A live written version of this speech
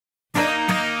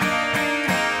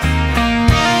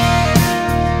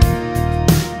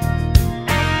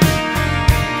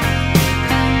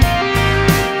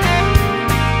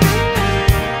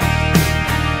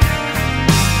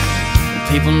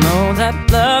know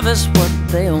that love is what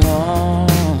they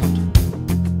want.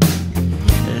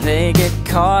 They get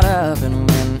caught up, and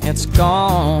when it's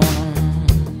gone,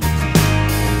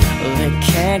 they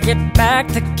can't get back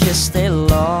the kiss they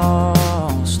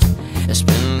lost. They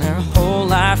spend their whole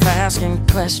life asking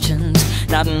questions,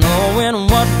 not knowing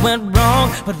what went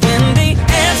wrong. But when the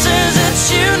answers that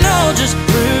you know just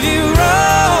prove you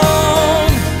wrong,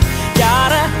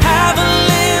 gotta have a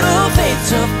little faith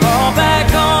to fall back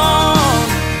on.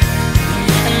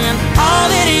 And then all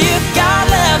that you've got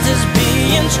left is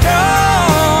being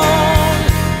strong.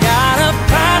 Gotta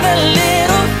find a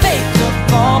little faith to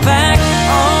fall back on.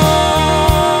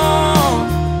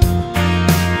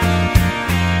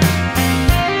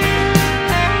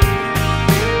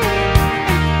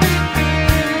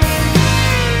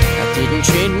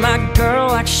 Treat my girl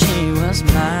like she was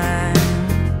mine.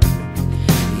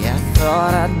 Yeah, I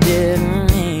thought I didn't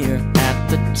need her at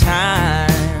the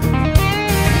time,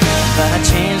 but I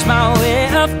changed my way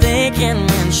of thinking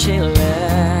when she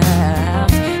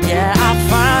left. Yeah, I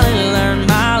finally learned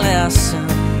my lesson,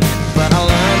 but I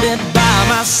learned it by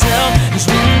myself. 'Cause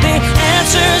when the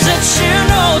answers that you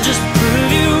know just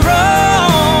prove you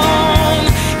wrong,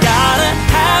 gotta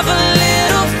have a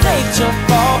little faith to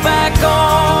fall back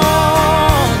on.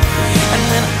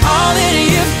 All that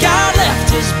you've got left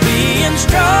is being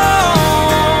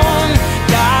strong.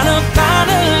 Gotta find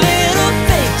a little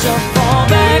faith to fall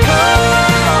back on.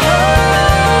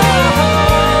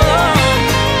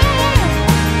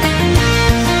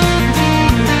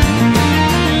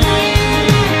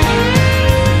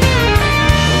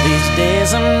 Well, these days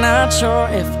I'm not sure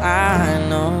if I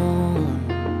know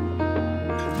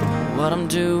what I'm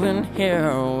doing here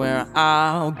or where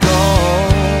I'll go.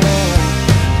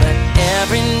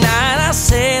 Every night I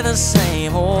say the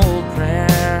same old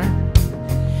prayer.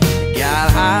 God,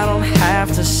 I don't have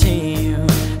to see you,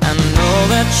 I know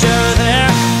that you're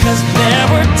there. 'Cause there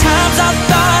were times I